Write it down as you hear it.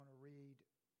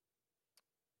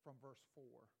from verse 4.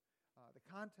 The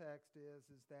context is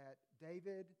that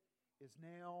David is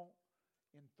now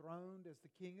enthroned as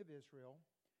the king of Israel.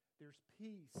 There's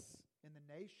peace in the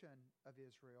nation of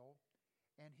Israel,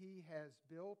 and he has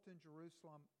built in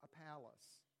Jerusalem a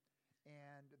palace.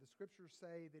 And the scriptures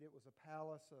say that it was a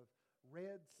palace of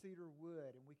red cedar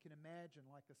wood, and we can imagine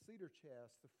like a cedar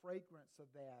chest, the fragrance of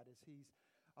that as he's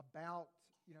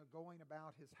going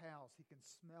about his house. He can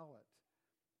smell it,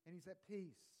 and he's at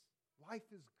peace. Life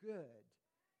is good,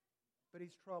 but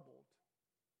he's troubled.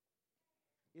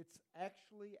 It's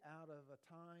actually out of a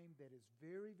time that is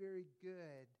very, very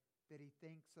good that he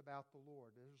thinks about the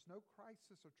Lord. There's no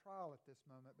crisis or trial at this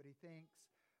moment, but he thinks,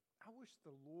 I wish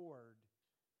the Lord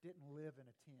didn't live in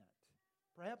a tent.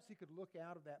 Perhaps he could look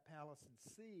out of that palace and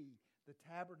see the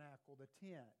tabernacle, the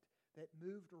tent that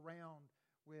moved around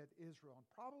with Israel, and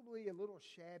probably a little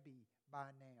shabby by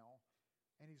now.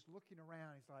 And he's looking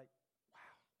around, he's like,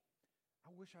 wow,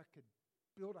 I wish I could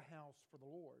build a house for the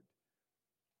Lord.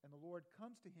 And the Lord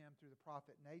comes to him through the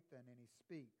prophet Nathan, and he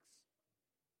speaks.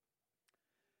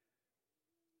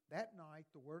 That night,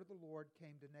 the word of the Lord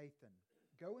came to Nathan.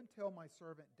 Go and tell my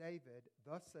servant David,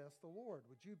 thus says the Lord,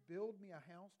 would you build me a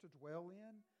house to dwell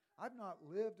in? I've not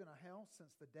lived in a house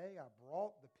since the day I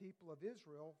brought the people of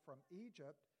Israel from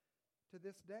Egypt to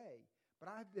this day.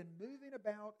 But I've been moving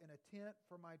about in a tent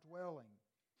for my dwelling.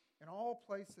 In all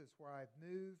places where I've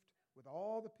moved with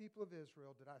all the people of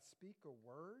Israel, did I speak a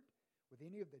word with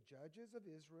any of the judges of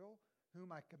Israel, whom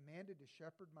I commanded to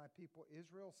shepherd my people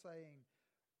Israel, saying,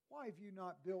 why have you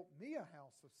not built me a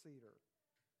house of cedar?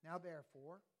 Now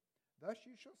therefore, thus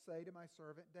you shall say to my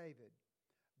servant David,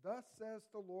 thus says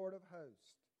the Lord of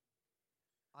hosts,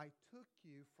 I took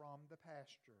you from the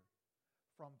pasture,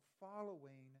 from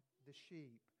following the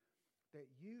sheep,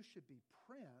 that you should be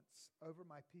prince over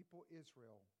my people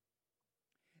Israel.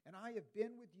 And I have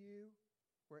been with you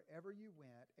wherever you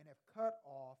went, and have cut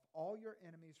off all your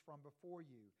enemies from before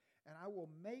you. And I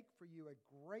will make for you a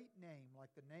great name,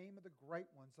 like the name of the great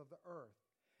ones of the earth.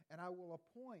 And I will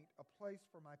appoint a place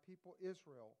for my people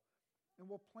Israel,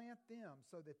 and will plant them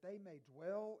so that they may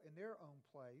dwell in their own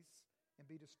place and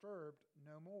be disturbed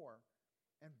no more.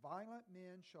 And violent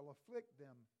men shall afflict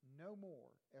them no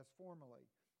more as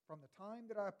formerly, from the time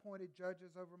that I appointed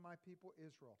judges over my people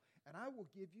Israel. And I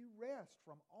will give you rest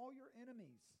from all your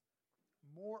enemies.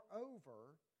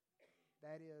 Moreover,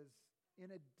 that is,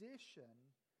 in addition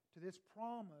to this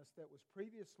promise that was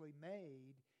previously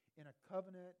made in a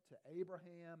covenant to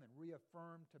Abraham and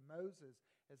reaffirmed to Moses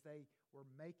as they were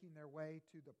making their way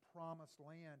to the promised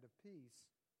land of peace.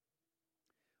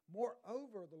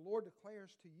 Moreover, the Lord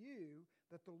declares to you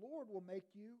that the Lord will make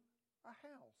you a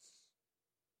house.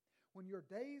 When your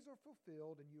days are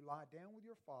fulfilled and you lie down with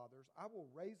your fathers, I will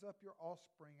raise up your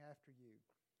offspring after you,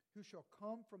 who shall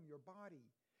come from your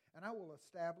body, and I will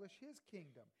establish his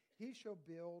kingdom. He shall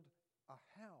build a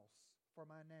house for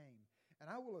my name, and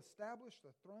I will establish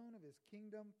the throne of his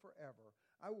kingdom forever.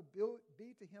 I will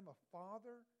be to him a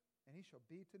father, and he shall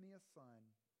be to me a son.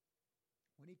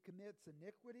 When he commits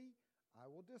iniquity, I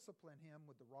will discipline him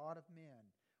with the rod of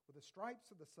men, with the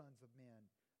stripes of the sons of men.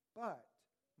 But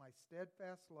my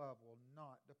steadfast love will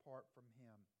not depart from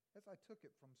him, as I took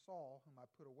it from Saul, whom I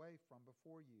put away from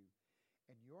before you.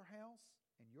 And your house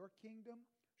and your kingdom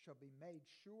shall be made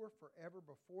sure forever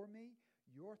before me.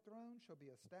 Your throne shall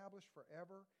be established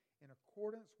forever. In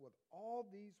accordance with all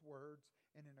these words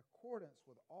and in accordance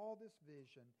with all this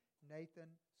vision,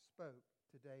 Nathan spoke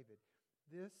to David.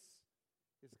 This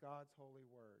is God's holy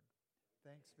word.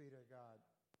 Thanks be to God.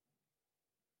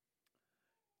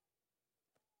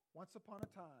 Once upon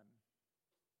a time,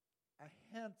 a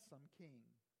handsome king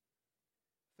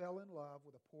fell in love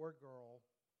with a poor girl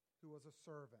who was a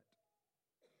servant,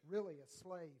 really a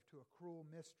slave to a cruel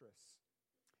mistress.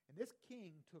 And this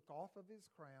king took off of his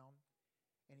crown,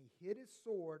 and he hid his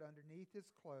sword underneath his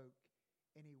cloak,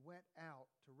 and he went out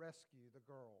to rescue the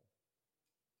girl.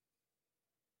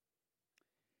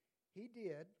 He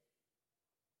did,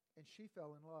 and she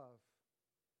fell in love.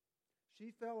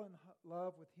 She fell in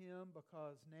love with him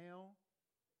because now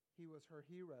he was her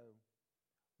hero,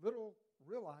 little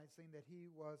realizing that he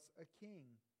was a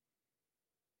king.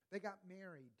 They got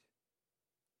married,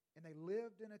 and they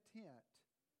lived in a tent,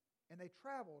 and they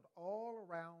traveled all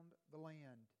around the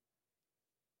land.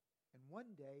 And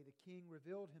one day the king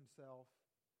revealed himself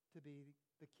to be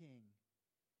the king.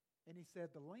 And he said,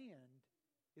 the land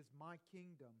is my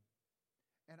kingdom,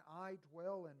 and I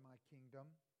dwell in my kingdom.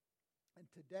 And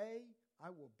today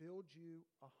I will build you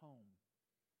a home.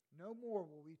 No more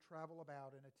will we travel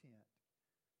about in a tent.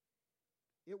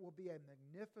 It will be a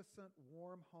magnificent,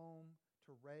 warm home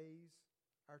to raise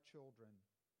our children.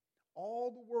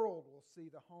 All the world will see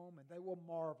the home, and they will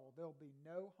marvel. There'll be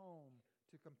no home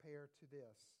to compare to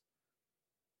this.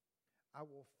 I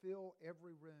will fill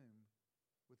every room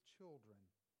with children.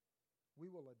 We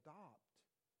will adopt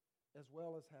as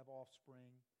well as have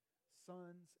offspring,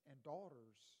 sons and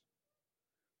daughters.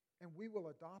 And we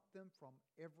will adopt them from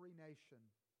every nation,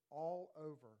 all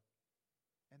over,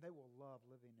 and they will love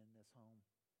living in this home.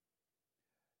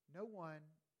 No one,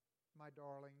 my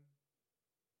darling,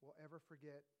 will ever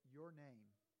forget your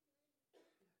name.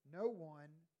 No one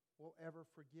will ever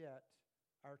forget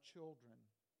our children.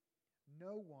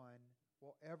 No one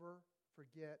will ever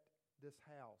forget this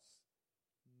house.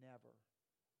 Never.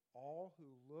 All who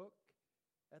look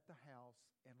at the house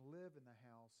and live in the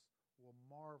house will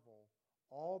marvel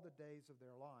all the days of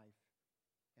their life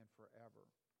and forever.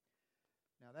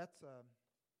 Now that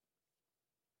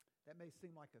may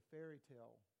seem like a fairy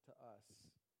tale to us.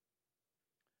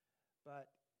 But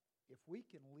if we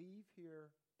can leave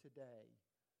here today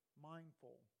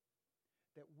mindful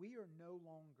that we are no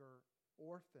longer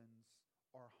orphans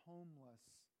or homeless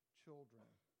children,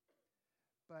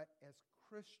 but as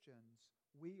Christians,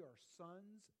 we are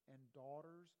sons and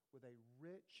daughters with a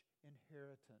rich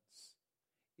inheritance.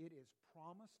 It is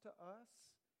promised to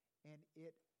us, and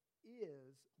it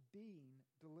is being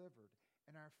delivered.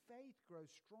 And our faith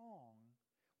grows strong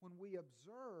when we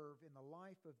observe in the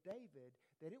life of David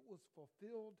that it was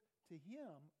fulfilled to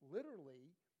him,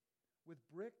 literally, with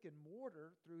brick and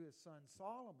mortar through his son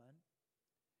Solomon,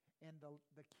 and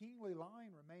the kingly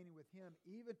line remaining with him,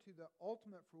 even to the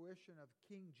ultimate fruition of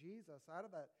King Jesus out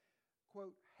of that,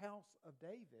 quote, house of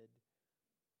David.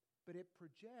 But it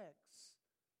projects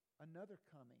another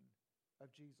coming of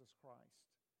Jesus Christ,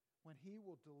 when he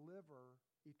will deliver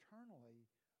eternally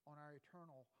on our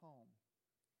eternal home.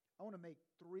 I want to make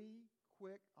 3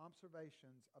 quick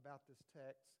observations about this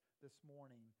text this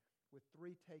morning with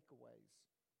 3 takeaways.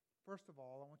 First of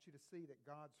all, I want you to see that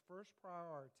God's first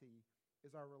priority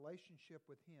is our relationship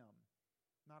with him,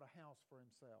 not a house for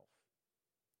himself.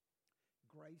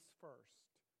 Grace first,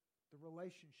 the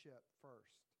relationship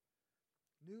first.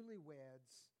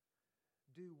 Newlyweds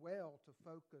do well to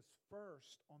focus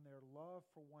first on their love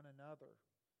for one another.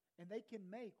 And they can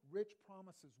make rich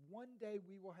promises. One day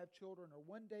we will have children, or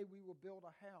one day we will build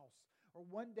a house, or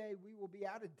one day we will be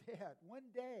out of debt.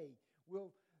 One day we'll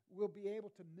be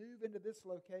able to move into this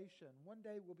location. One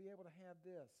day we'll be able to have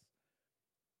this.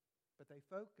 But they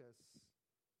focus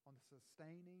on the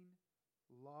sustaining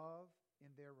love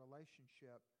in their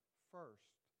relationship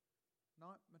first,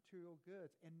 not material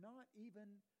goods, and not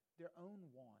even their own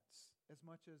wants as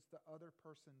much as the other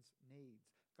person's needs.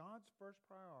 God's first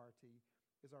priority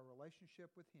is our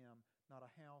relationship with him, not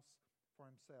a house for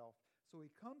himself. So he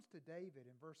comes to David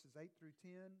in verses 8 through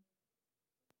 10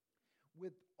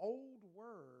 with old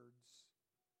words,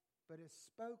 but is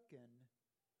spoken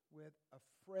with a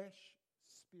fresh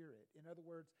spirit. In other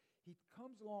words, he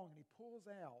comes along and he pulls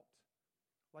out,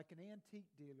 like an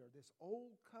antique dealer, this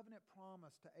old covenant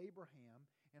promise to Abraham,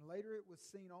 and later it was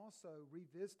seen also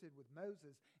revisited with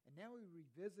Moses, and now he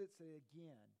revisits it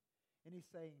again. And he's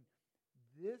saying,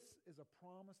 this is a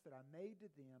promise that I made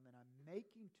to them, and I'm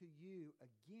making to you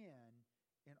again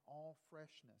in all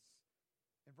freshness.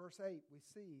 In verse 8, we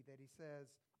see that he says,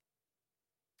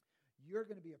 you're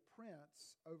going to be a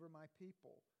prince over my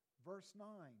people. Verse 9,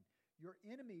 your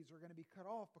enemies are going to be cut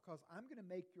off because I'm going to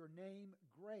make your name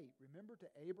great. Remember to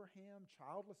Abraham,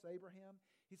 childless Abraham?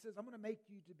 He says, I'm going to make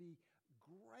you to be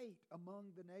great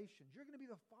among the nations. You're going to be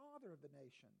the father of the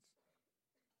nations.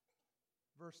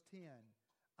 Verse 10,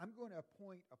 I'm going to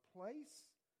appoint a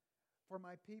place for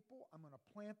my people. I'm going to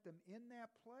plant them in that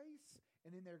place,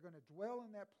 and then they're going to dwell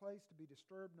in that place to be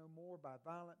disturbed no more by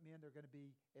violent men. They're going to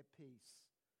be at peace.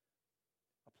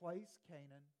 A place,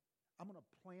 Canaan. I'm going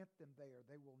to plant them there.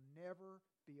 They will never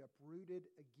be uprooted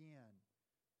again.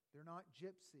 They're not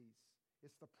gypsies.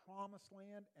 It's the promised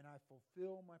land, and I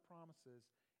fulfill my promises,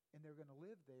 and they're going to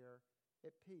live there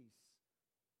at peace.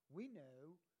 We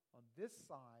know on this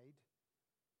side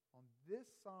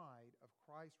of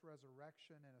Christ's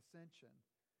resurrection and ascension,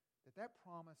 that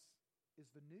promise is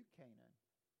the new Canaan,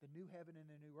 the new heaven and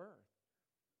the new earth,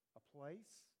 a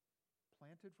place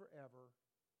planted forever,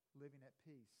 living at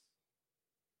peace.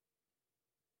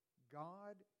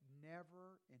 God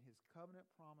never, in his covenant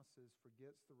promises,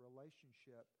 forgets the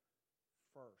relationship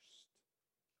first.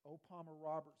 O. Palmer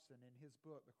Robertson, in his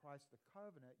book, The Christ of the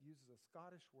Covenant, uses a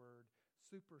Scottish word,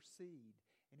 supersede.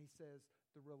 And he says,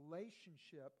 the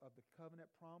relationship of the covenant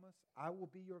promise, I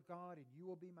will be your God and you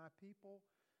will be my people,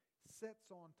 sits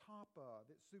on top of,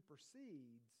 it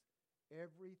supersedes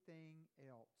everything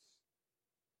else.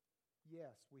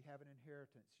 Yes, we have an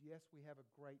inheritance. Yes, we have a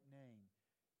great name.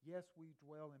 Yes, we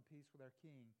dwell in peace with our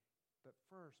King. But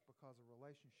first, because a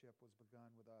relationship was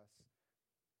begun with us.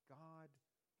 God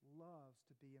loves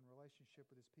to be in relationship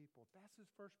with his people. That's his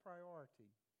first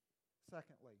priority.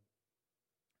 Secondly,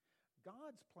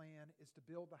 God's plan is to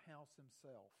build the house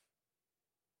himself.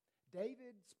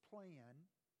 David's plan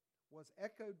was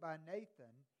echoed by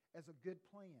Nathan as a good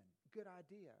plan, good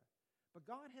idea. But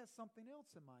God has something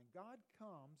else in mind. God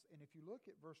comes, and if you look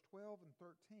at verse 12 and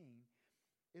 13,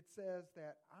 it says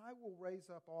that I will raise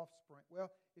up offspring.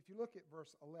 Well, if you look at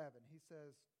verse 11, he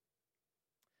says,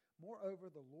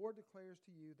 moreover, the Lord declares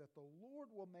to you that the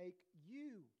Lord will make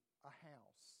you a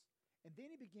house. And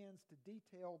then he begins to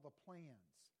detail the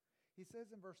plans. He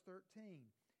says in verse 13,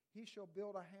 he shall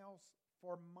build a house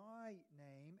for my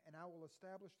name, and I will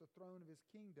establish the throne of his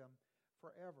kingdom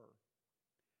forever.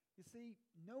 You see,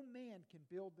 no man can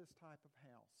build this type of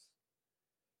house.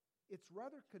 It's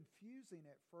rather confusing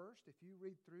at first if you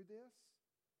read through this,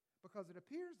 because it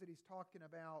appears that he's talking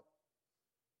about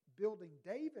building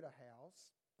David a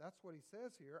house. That's what he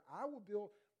says here.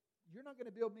 You're not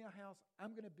going to build me a house.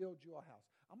 I'm going to build you a house.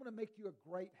 I'm going to make you a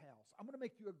great house. I'm going to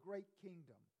make you a great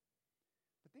kingdom.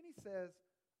 But then he says,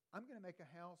 I'm going to make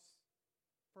a house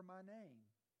for my name.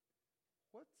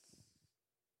 What's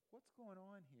going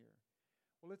on here?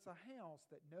 Well, it's a house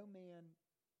that no man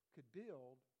could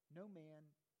build. No man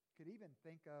could even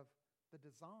think of the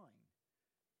design.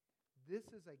 This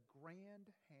is a grand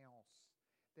house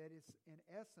that is, in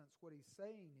essence, what he's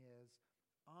saying is,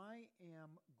 I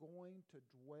am going to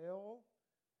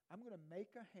I'm going to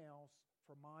make a house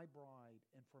for my bride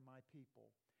and for my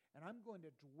people. And I'm going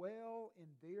to dwell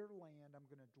in their land. I'm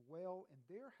going to dwell in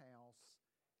their house,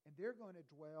 and they're going to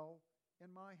dwell in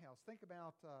my house. Think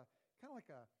about kind of like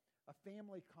a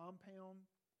family compound,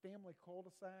 family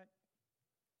cul-de-sac,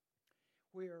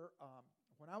 where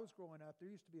when I was growing up,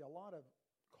 there used to be a lot of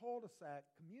cul-de-sac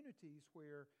communities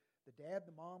where the dad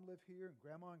and the mom live here, and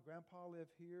grandma and grandpa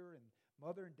live here, and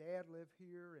mother and dad live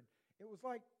here. And it was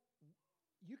like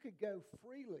you could go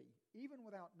freely, even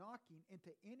without knocking,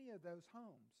 into any of those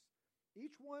homes.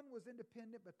 Each one was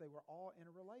independent, but they were all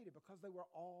interrelated because they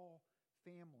were all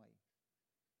family.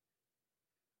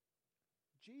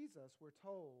 Jesus, we're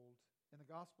told in the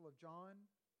Gospel of John,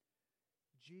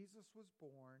 Jesus was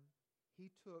born,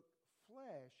 he took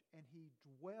flesh, and he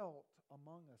dwelt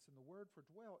among us. And the word for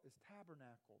dwelt is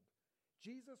tabernacled.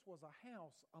 Jesus was a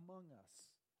house among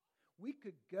us. We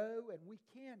could go, and we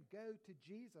can go to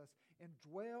Jesus and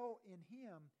dwell in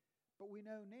him, but we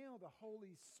know now the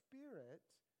Holy Spirit,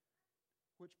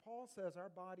 which Paul says our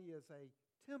body is a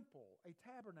temple, a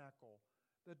tabernacle,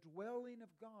 the dwelling of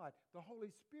God. The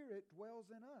Holy Spirit dwells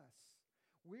in us.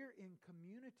 We're in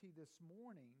community this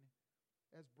morning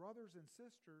as brothers and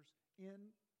sisters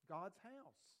in God's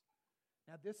house.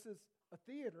 Now, this is a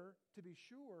theater, to be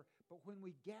sure, but when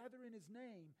we gather in his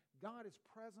name, God is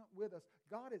present with us.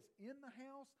 God is in the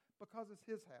house because it's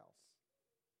his house.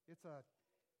 It's a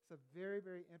very,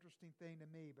 very interesting thing to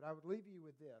me, but I would leave you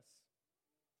with this.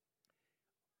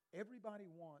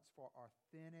 Everybody wants for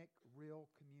authentic,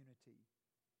 real community.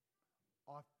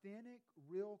 Authentic,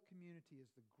 real community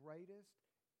is the greatest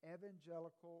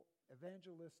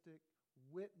evangelistic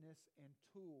witness and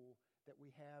tool that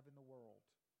we have in the world.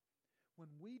 When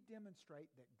we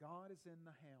demonstrate that God is in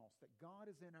the house, that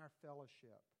God is in our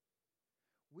fellowship,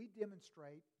 we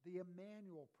demonstrate the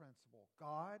Emmanuel principle,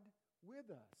 God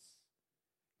with us.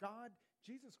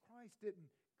 Jesus Christ didn't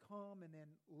come and then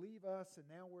leave us and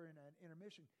now we're in an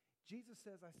intermission. Jesus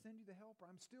says, I send you the helper.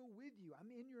 I'm still with you. I'm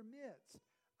in your midst.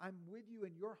 I'm with you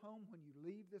in your home when you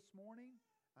leave this morning.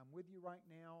 I'm with you right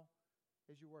now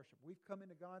as you worship. We've come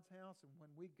into God's house, and when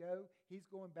we go, he's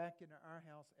going back into our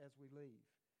house as we leave.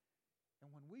 And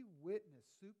when we witness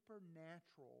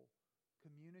supernatural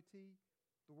community,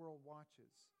 the world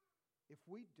watches. If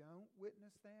we don't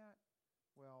witness that,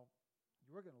 well,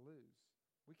 we're going to lose.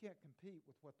 We can't compete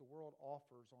with what the world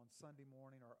offers on Sunday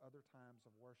morning or other times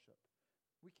of worship.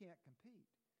 We can't compete.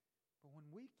 But when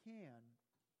we can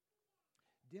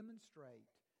demonstrate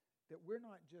that we're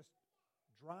not just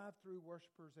drive-through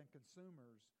worshipers and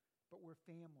consumers, but we're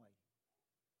family,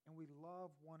 and we love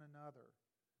one another,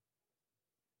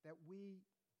 that we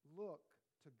look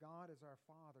to God as our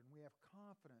Father, and we have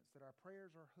confidence that our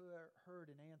prayers are heard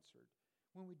and answered,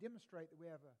 when we demonstrate that we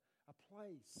have a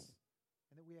place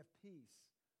and that we have peace,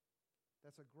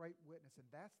 that's a great witness, and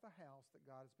that's the house that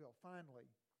God has built.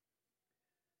 Finally,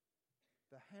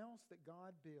 the house that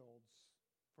God builds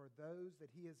for those that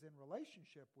he is in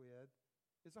relationship with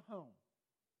is a home.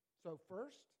 So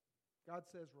first, God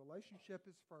says relationship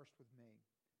is first with me.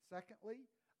 Secondly,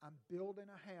 I'm building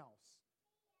a house.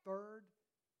 Third,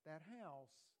 that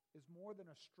house is more than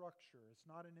a structure. It's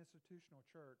not an institutional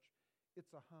church.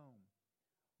 It's a home.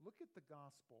 Look at the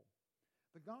gospel.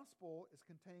 The gospel is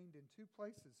contained in two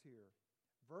places here.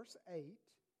 Verse 8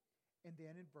 and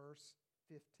then in verse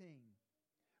 15.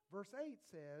 Verse 8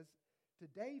 says, to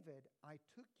David, I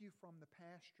took you from the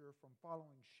pasture from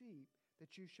following sheep,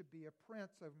 that you should be a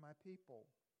prince over my people.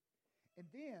 And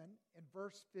then in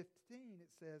verse 15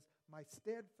 it says, my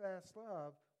steadfast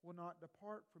love will not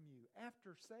depart from you.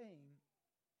 After saying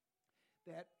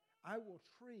that I will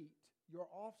treat your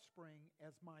offspring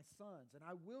as my sons, and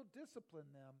I will discipline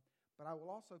them, but I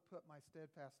will also put my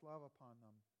steadfast love upon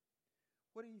them.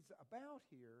 What he's about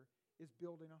here is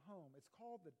building a home. It's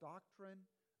called the doctrine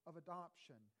of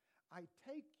adoption. I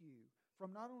take you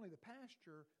from not only the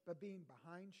pasture, but being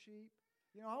behind sheep.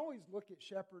 You know, I always look at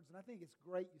shepherds, and I think it's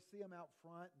great. You see them out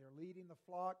front, and they're leading the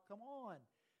flock. Come on.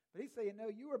 But he's saying,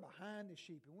 no, you are behind the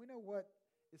sheep, and we know what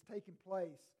is taking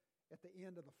place at the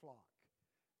end of the flock.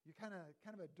 You're kind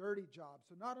of a dirty job.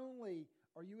 So not only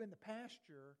are you in the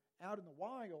pasture, out in the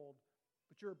wild,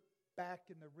 but you're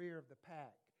back in the rear of the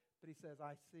pack. But he says,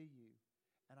 I see you,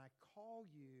 and I call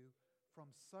you from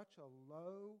such a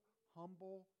low,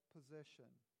 humble position,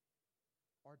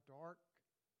 or dark,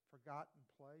 forgotten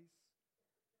place,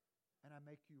 and I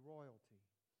make you royalty.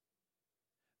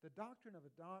 The doctrine of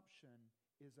adoption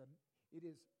is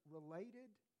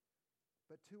related,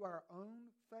 but to our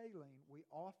own failing, we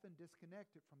often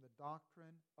disconnect it from the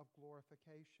doctrine of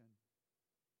glorification.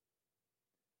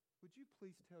 Would you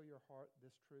please tell your heart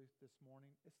this truth this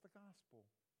morning? It's the gospel.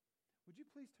 Would you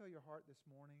please tell your heart this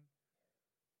morning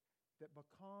that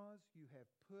because you have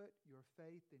put your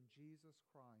faith in Jesus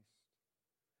Christ,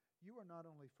 you are not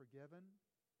only forgiven,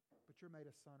 but you're made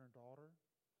a son or daughter,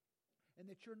 and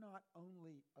that you're not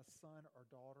only a son or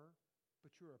daughter,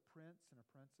 but you're a prince and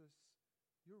a princess.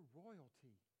 You're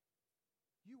royalty.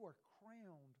 You are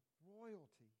crowned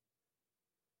royalty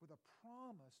with a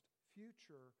promised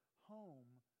future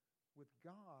home with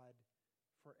God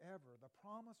forever. The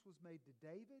promise was made to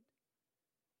David.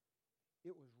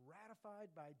 It was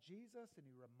ratified by Jesus, and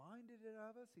he reminded it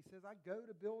of us. He says, I go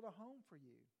to build a home for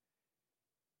you.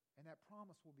 And that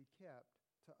promise will be kept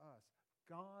to us.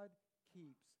 God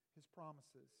keeps his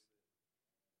promises.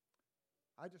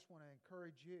 I just want to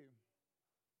encourage you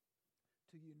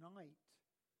to unite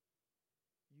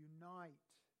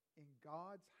in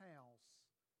God's house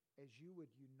as you would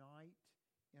unite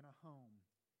in a home.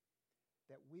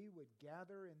 That we would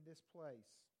gather in this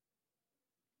place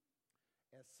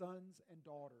as sons and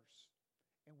daughters.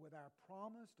 And with our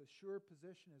promised assured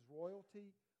position as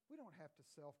royalty, we don't have to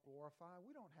self-glorify.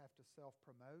 We don't have to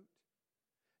self-promote.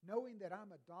 Knowing that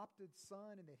I'm adopted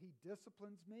son and that he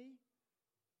disciplines me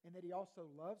and that he also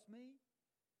loves me,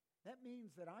 that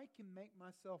means that I can make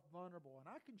myself vulnerable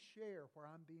and I can share where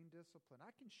I'm being disciplined.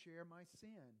 I can share my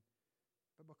sin.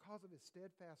 But because of his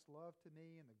steadfast love to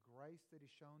me and the grace that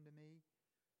he's shown to me,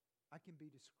 I can be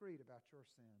discreet about your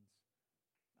sins.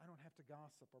 I don't have to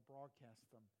gossip or broadcast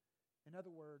them. In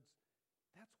other words,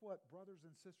 that's what brothers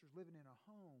and sisters living in a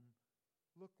home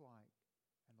look like.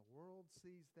 And the world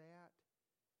sees that,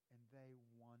 and they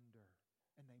wonder,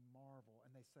 and they marvel,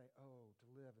 and they say, oh, to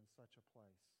live in such a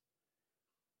place.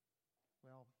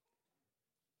 Well,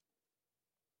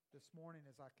 this morning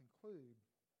as I conclude,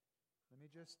 let me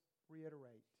just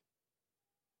reiterate.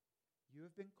 You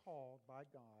have been called by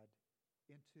God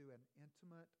into an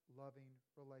intimate, loving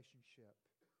relationship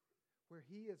where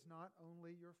he is not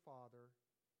only your father,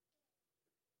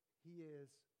 he is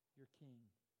your king.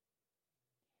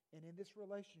 And in this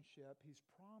relationship, he's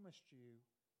promised you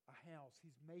a house.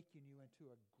 He's making you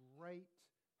into a great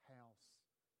house.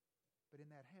 But in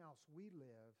that house, we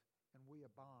live and we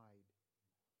abide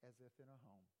as if in a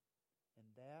home. And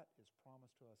that is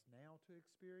promised to us now to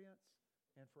experience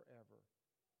and forever.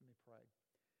 Let me pray.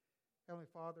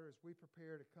 Heavenly Father, as we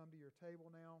prepare to come to your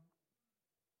table now,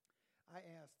 I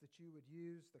ask that you would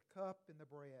use the cup and the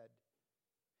bread,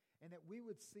 and that we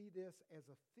would see this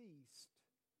as a feast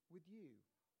with you.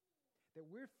 That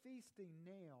we're feasting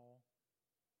now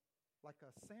like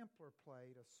a sampler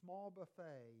plate, a small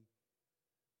buffet,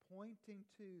 pointing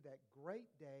to that great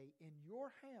day in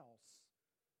your house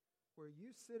where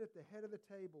you sit at the head of the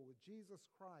table with Jesus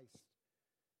Christ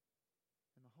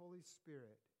and the Holy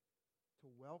Spirit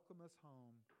to welcome us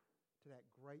home to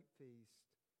that great feast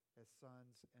as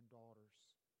sons and daughters.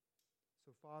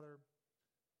 So, Father,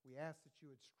 we ask that you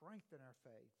would strengthen our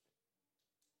faith.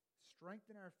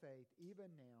 Strengthen our faith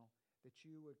even now, that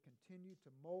you would continue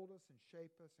to mold us and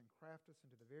shape us and craft us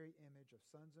into the very image of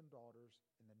sons and daughters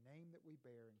in the name that we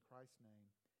bear in Christ's name.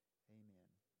 Amen.